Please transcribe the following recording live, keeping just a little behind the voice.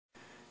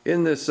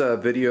In this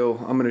video,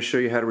 I'm going to show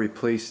you how to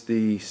replace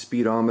the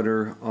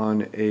speedometer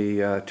on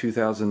a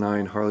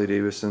 2009 Harley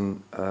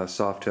Davidson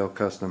Softail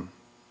Custom.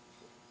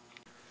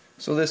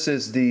 So this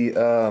is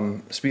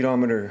the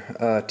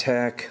speedometer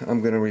tach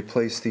I'm going to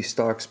replace the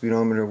stock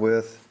speedometer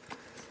with.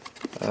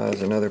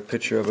 There's another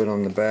picture of it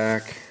on the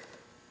back.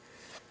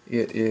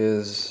 It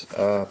is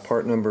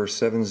part number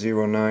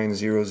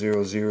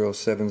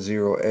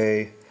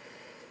 7090070A.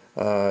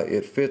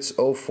 It fits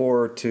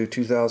 04 to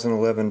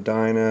 2011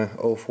 Dyna,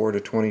 04 to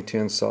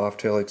 2010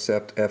 Softail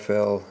except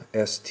FL,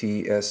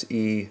 ST,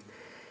 SE,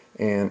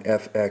 and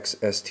FX,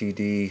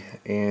 STD,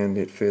 and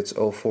it fits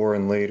 04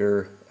 and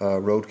later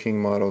Road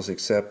King models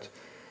except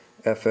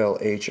FL,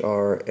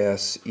 HR,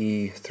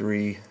 SE,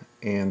 3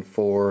 and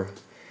 4,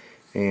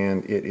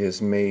 and it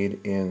is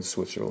made in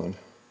Switzerland.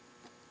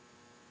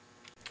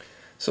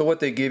 So what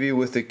they give you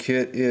with the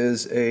kit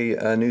is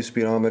a new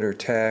speedometer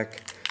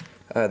tach.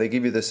 They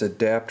give you this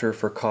adapter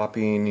for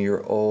copying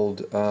your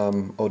old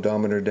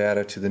odometer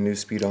data to the new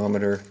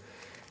speedometer,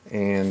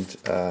 and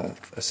a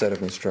set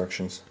of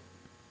instructions.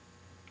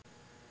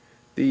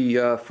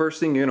 The first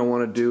thing you're going to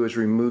want to do is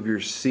remove your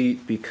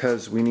seat,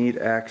 because we need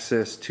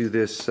access to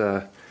this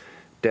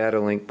data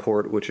link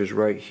port, which is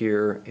right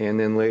here, and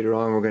then later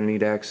on we're going to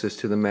need access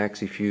to the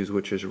maxi fuse,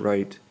 which is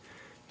right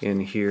in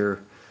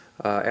here.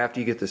 After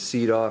you get the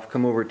seat off,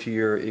 come over to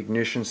your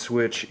ignition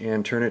switch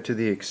and turn it to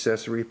the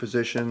accessory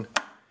position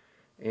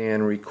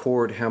and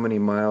record how many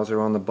miles are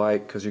on the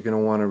bike, because you're going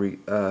to want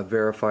to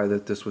verify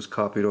that this was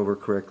copied over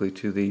correctly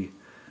to the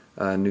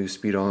new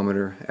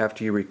speedometer.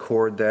 After you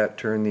record that,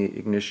 turn the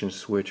ignition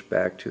switch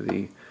back to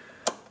the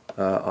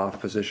off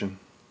position.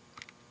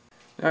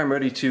 Now I'm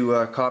ready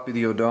to copy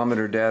the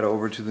odometer data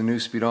over to the new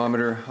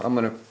speedometer. I'm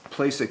going to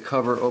place a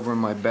cover over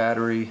my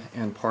battery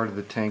and part of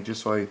the tank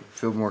just so I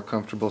feel more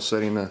comfortable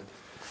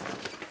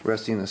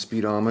resting the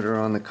speedometer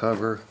on the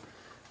cover.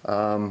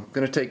 I'm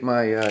going to take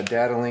my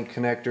data link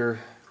connector,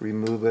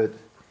 remove it,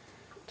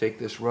 take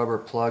this rubber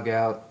plug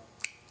out,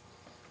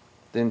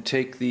 then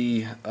take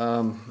the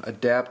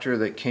adapter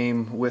that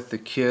came with the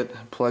kit,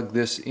 plug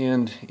this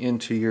end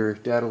into your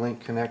data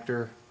link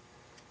connector,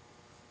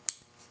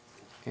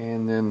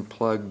 and then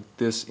plug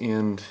this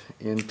end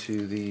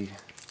into the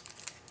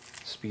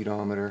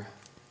speedometer,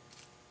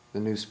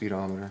 the new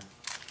speedometer.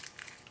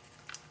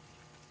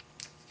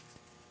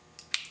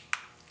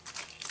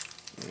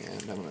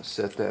 And I'm going to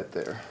set that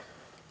there.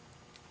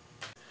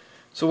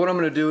 So what I'm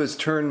going to do is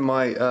turn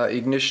my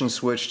ignition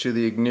switch to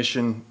the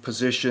ignition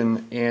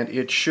position, and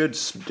it should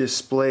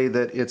display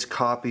that it's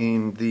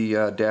copying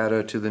the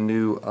data to the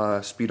new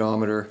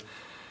speedometer,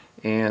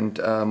 and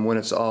when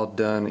it's all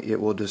done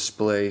it will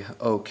display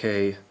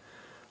OK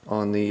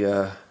on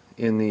the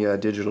in the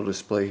digital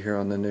display here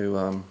on the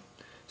new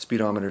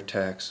speedometer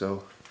tach.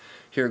 So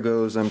here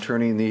goes. I'm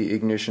turning the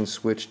ignition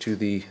switch to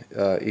the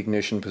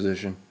ignition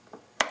position.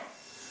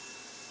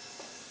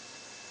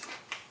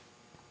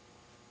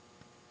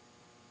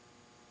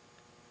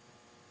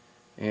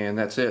 And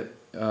that's it.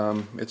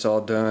 It's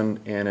all done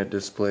and it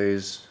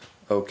displays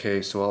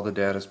OK, so all the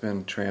data's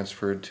been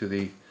transferred to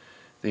the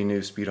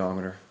new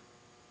speedometer.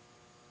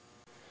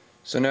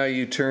 So now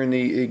you turn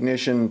the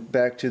ignition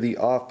back to the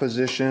off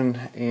position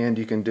and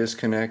you can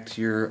disconnect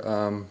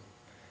your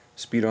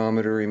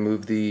speedometer,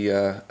 remove the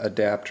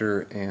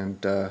adapter,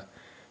 and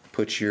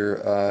put your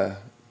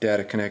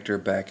data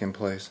connector back in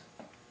place.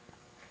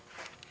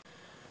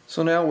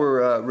 So now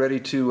we're ready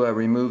to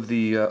remove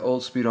the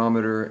old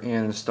speedometer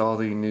and install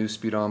the new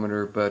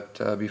speedometer,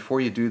 but before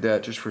you do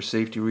that, just for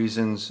safety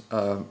reasons,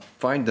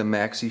 find the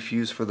maxi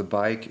fuse for the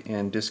bike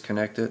and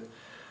disconnect it.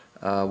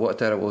 What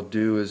that will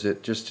do is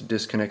it just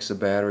disconnects the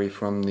battery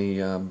from the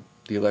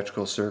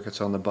electrical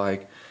circuits on the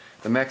bike.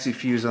 The maxi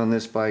fuse on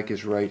this bike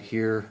is right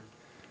here,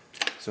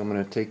 so I'm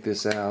going to take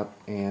this out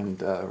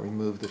and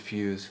remove the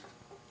fuse.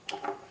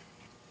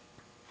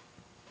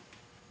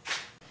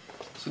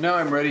 So now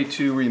I'm ready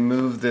to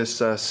remove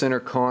this center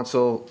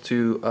console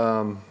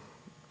to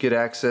get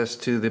access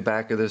to the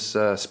back of this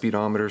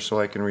speedometer so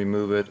I can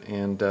remove it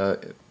and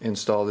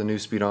install the new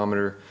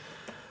speedometer.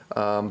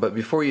 But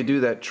before you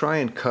do that, try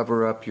and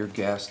cover up your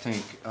gas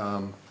tank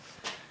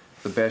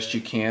the best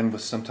you can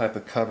with some type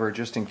of cover,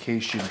 just in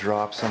case you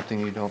drop something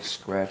you don't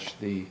scratch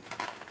the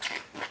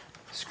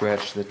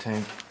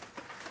tank.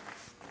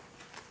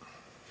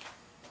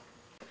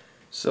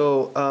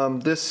 So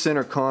this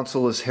center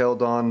console is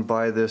held on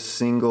by this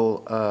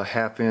single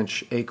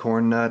half-inch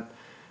acorn nut.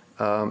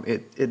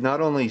 It not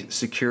only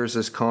secures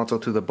this console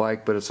to the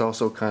bike, but it's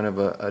also kind of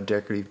a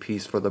decorative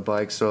piece for the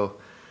bike. So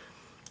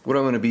what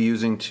I'm going to be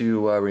using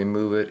to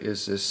remove it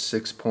is this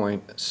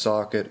 6-point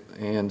socket,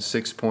 and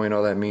 6-point,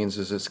 all that means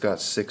is it's got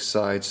 6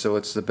 sides, so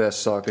it's the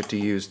best socket to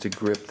use to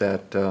grip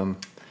that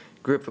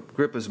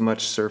grip as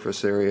much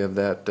surface area of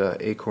that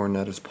acorn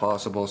nut as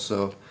possible.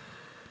 So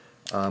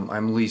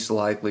I'm least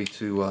likely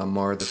to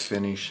mar the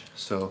finish.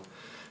 So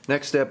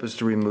next step is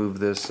to remove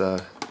this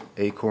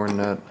acorn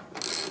nut,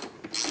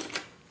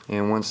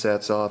 and once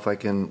that's off I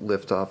can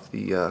lift off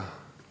the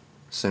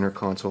center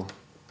console.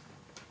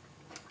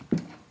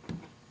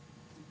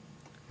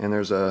 and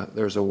there's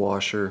a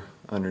washer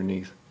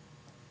underneath.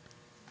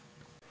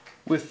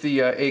 With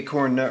the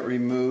acorn nut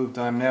removed,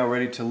 I'm now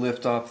ready to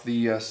lift off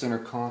the center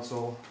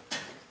console.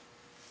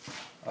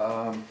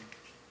 There's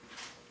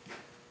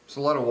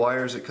a lot of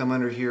wires that come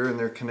under here, and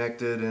they're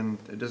connected, and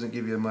it doesn't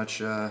give you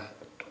much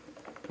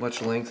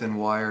length in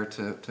wire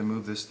to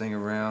move this thing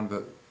around.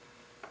 But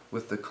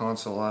with the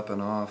console up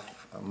and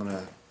off, I'm going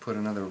to put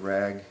another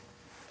rag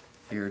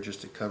here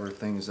just to cover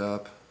things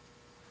up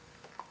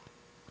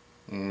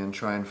and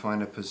try and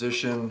find a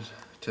position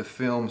to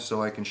film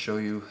so I can show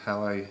you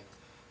how I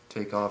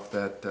take off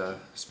that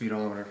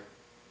speedometer.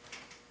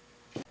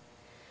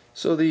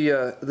 So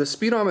the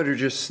speedometer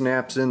just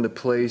snaps into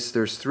place.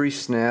 There's 3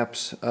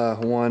 snaps,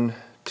 1,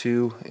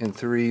 2, and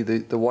 3.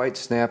 The white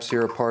snaps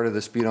here are part of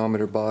the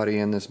speedometer body,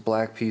 and this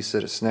black piece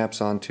that it snaps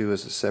onto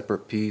is a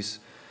separate piece.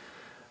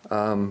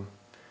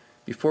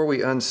 Before we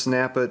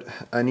unsnap it,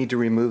 I need to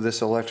remove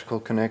this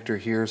electrical connector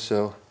here.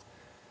 So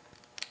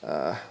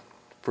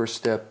first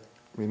step,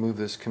 remove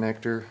this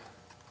connector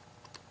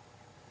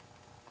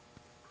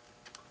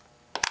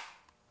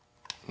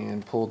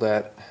and pull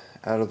that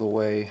out of the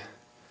way.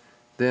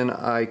 Then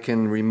I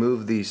can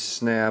remove these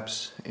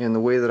snaps, and the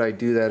way that I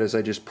do that is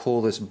I just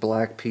pull this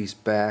black piece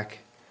back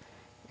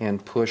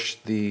and push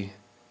the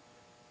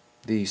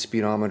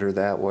speedometer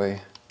that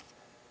way,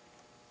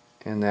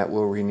 and that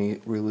will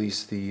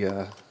release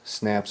the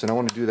snaps. And I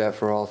want to do that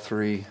for all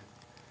three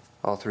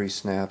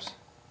snaps.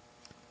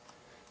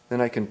 Then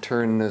I can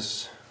turn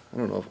this, I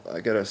don't know, if I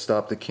gotta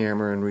stop the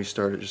camera and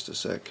restart it just a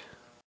sec.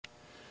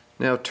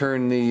 Now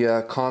turn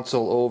the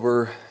console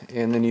over,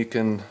 and then you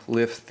can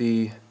lift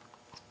the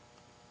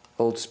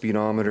old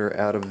speedometer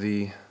out of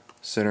the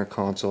center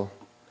console,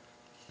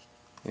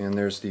 and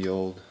there's the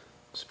old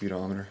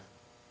speedometer.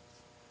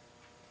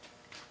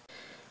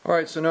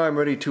 Alright, so now I'm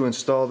ready to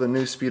install the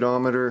new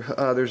speedometer.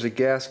 There's a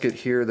gasket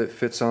here that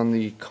fits on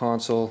the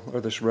console, or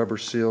this rubber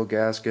seal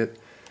gasket.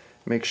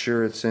 Make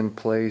sure it's in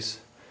place.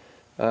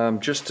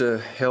 Just to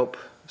help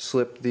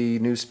slip the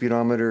new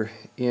speedometer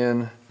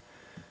in,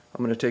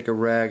 I'm going to take a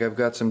rag. I've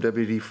got some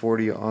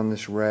WD-40 on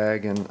this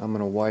rag, and I'm going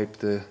to wipe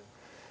the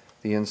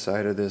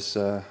inside of this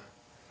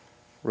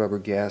rubber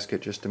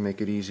gasket just to make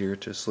it easier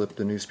to slip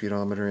the new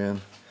speedometer in.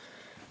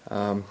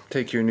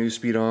 Take your new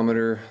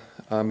speedometer.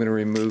 I'm going to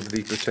remove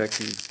the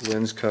protective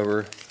lens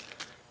cover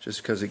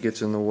just because it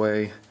gets in the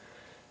way.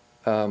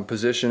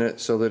 Position it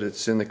so that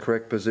it's in the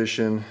correct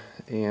position,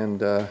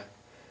 and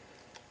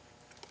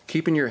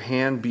keeping your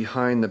hand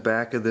behind the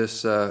back of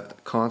this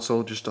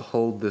console just to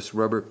hold this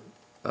rubber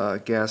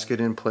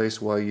gasket in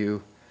place while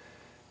you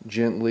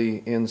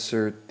gently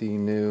insert the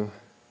new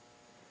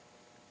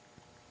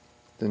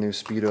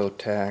Speedo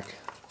tach.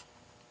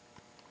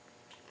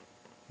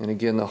 And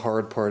again, the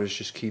hard part is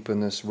just keeping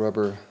this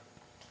rubber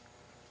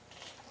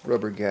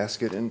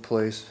gasket in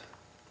place.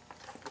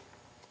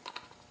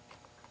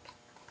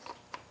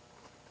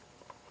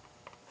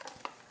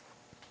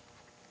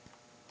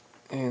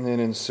 And then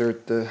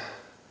insert the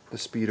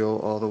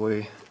Speedo all the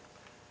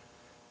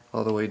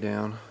way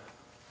down.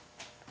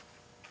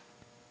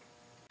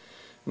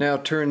 Now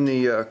turn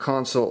the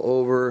console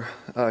over,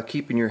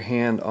 keeping your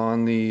hand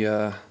on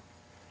the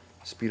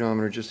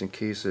speedometer just in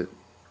case it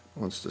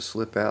wants to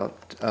slip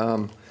out.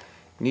 You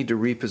need to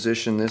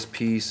reposition this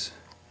piece.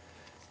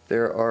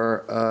 There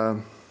are, I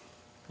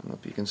don't know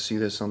if you can see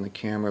this on the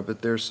camera,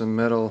 but there's some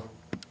metal,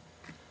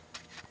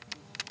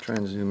 try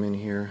and zoom in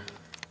here.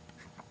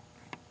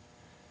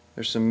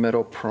 There's some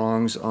metal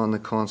prongs on the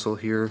console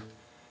here,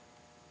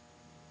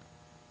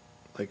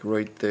 like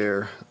right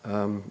there.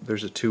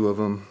 There's 2 of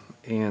them,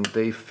 and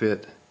they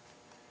fit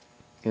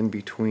in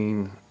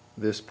between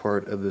this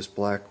part of this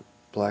black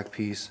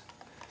piece.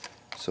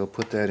 So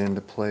put that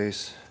into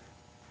place.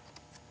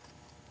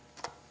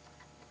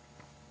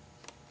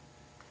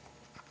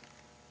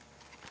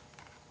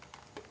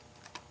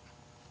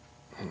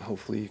 And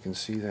hopefully you can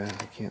see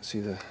that. I can't see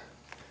the...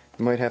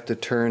 You might have to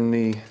turn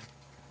the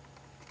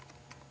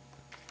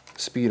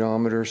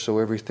speedometer so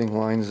everything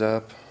lines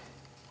up.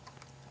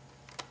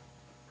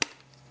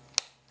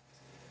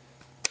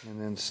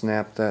 And then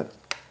snap that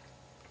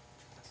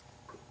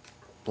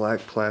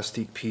black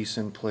plastic piece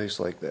in place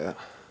like that.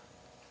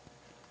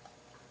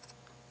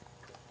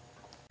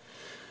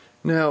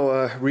 Now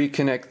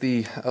reconnect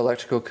the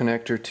electrical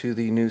connector to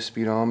the new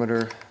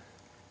speedometer.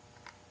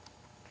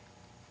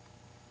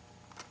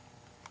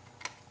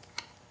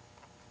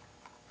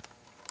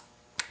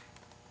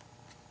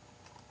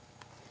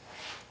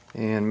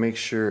 And make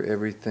sure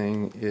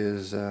everything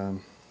is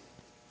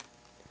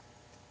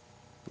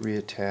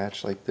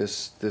reattached. Like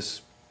this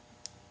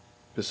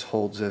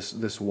holds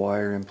this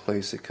wire in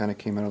place. It kind of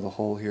came out of the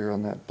hole here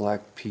on that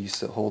black piece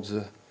that holds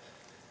the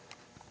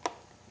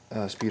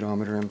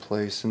speedometer in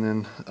place. And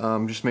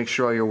then just make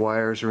sure all your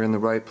wires are in the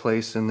right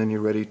place, and then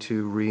you're ready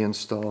to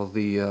reinstall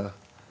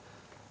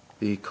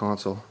the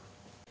console.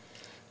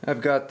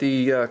 I've got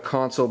the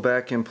console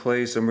back in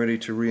place. I'm ready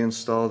to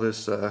reinstall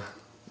this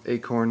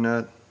acorn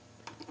nut.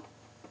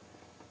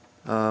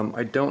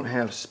 I don't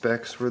have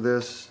specs for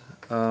this.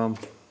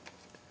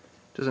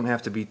 Doesn't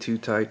have to be too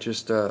tight,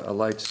 just a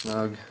light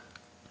snug.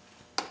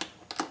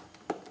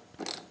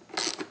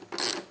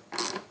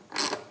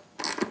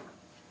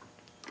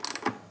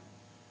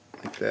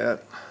 Like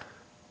that.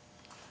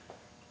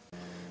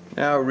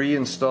 Now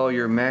reinstall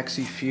your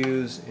maxi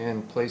fuse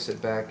and place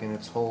it back in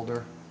its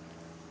holder.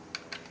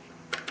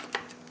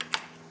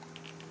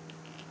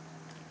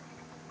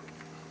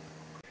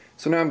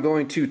 So now I'm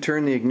going to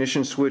turn the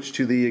ignition switch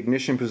to the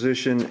ignition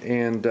position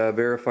and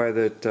verify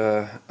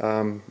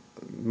that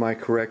my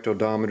correct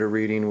odometer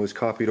reading was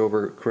copied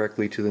over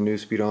correctly to the new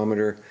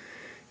speedometer.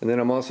 And then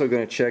I'm also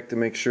going to check to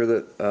make sure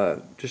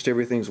that just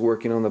everything's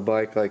working on the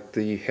bike, like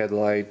the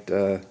headlight,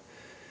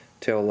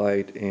 tail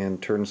light,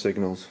 and turn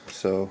signals.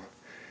 So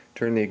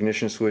turn the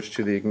ignition switch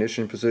to the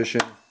ignition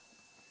position,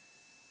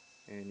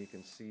 and you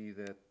can see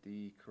that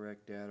the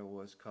correct data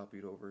was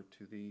copied over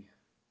to the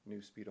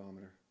new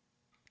speedometer.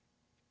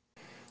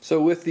 So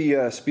with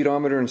the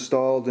speedometer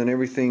installed and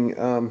everything,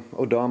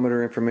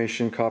 odometer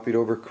information copied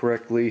over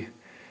correctly,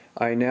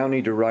 I now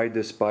need to ride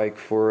this bike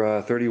for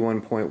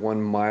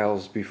 31.1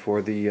 miles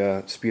before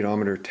the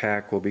speedometer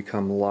tach will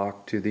become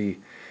locked to the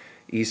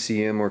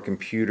ECM or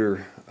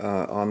computer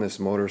on this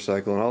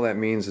motorcycle. And all that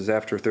means is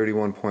after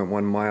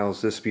 31.1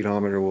 miles, this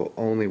speedometer will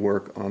only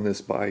work on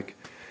this bike.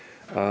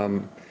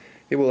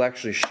 It will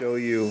actually show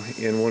you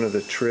in one of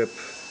the trip,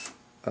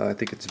 I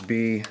think it's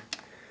B,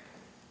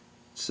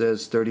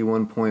 says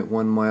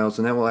 31.1 miles,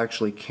 and that will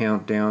actually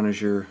count down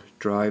as you're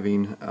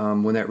driving.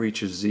 When that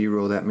reaches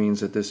 0, that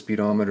means that this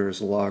speedometer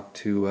is locked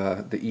to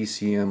the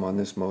ECM on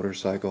this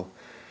motorcycle.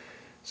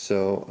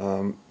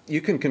 So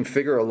you can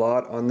configure a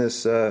lot on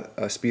this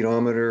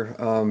speedometer.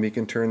 You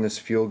can turn this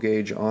fuel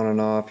gauge on and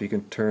off. You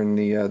can turn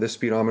the this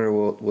speedometer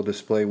will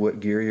display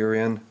what gear you're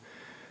in,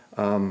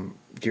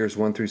 gears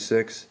 1 through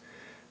 6.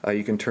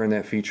 You can turn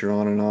that feature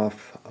on and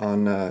off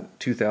on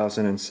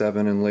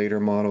 2007 and later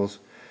models.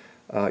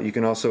 You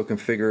can also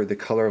configure the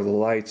color of the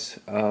lights,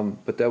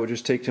 but that would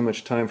just take too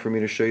much time for me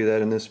to show you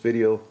that in this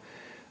video.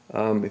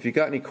 If you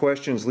got any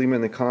questions, leave them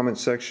in the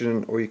comments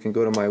section, or you can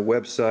go to my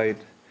website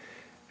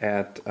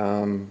at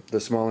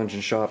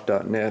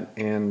thesmallengineshop.net,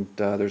 and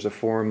there's a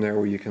forum there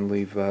where you can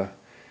leave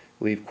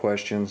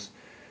questions.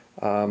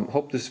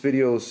 Hope this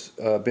video's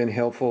been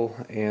helpful,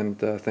 and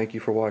thank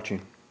you for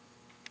watching.